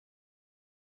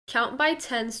Count by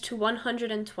tens to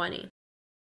 120.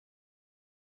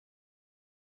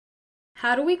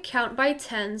 How do we count by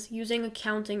tens using a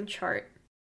counting chart?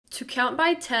 To count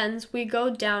by tens, we go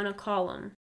down a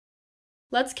column.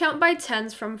 Let's count by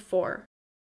tens from 4.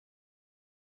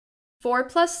 4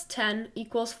 plus 10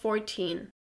 equals 14.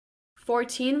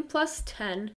 14 plus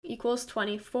 10 equals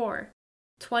 24.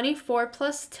 24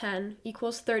 plus 10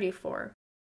 equals 34.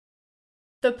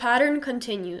 The pattern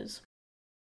continues.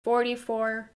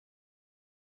 44,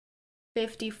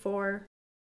 54,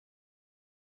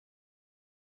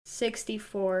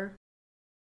 64,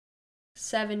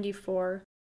 74,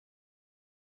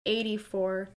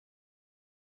 84,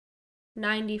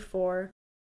 94,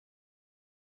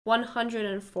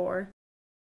 104,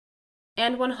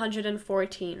 and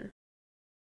 114.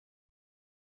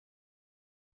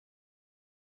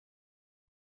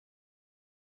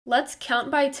 Let's count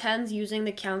by tens using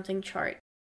the counting chart.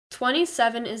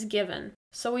 27 is given,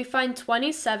 so we find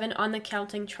 27 on the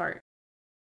counting chart.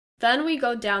 Then we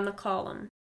go down the column.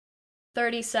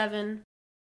 37,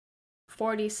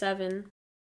 47,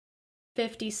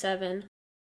 57,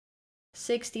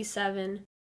 67,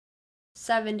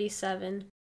 77,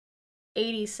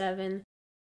 87,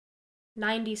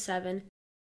 97,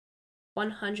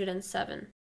 107.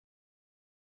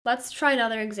 Let's try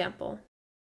another example.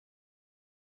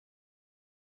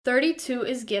 32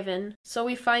 is given, so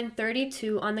we find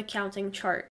 32 on the counting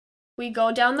chart. We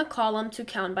go down the column to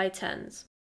count by tens.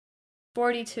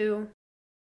 42,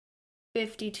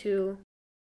 52,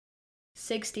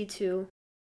 62,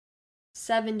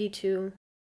 72,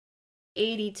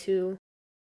 82,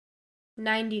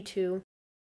 92,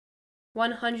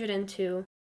 102,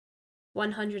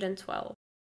 112.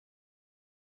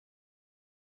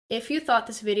 If you thought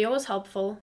this video was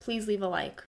helpful, please leave a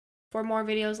like. For more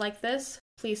videos like this,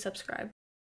 please subscribe.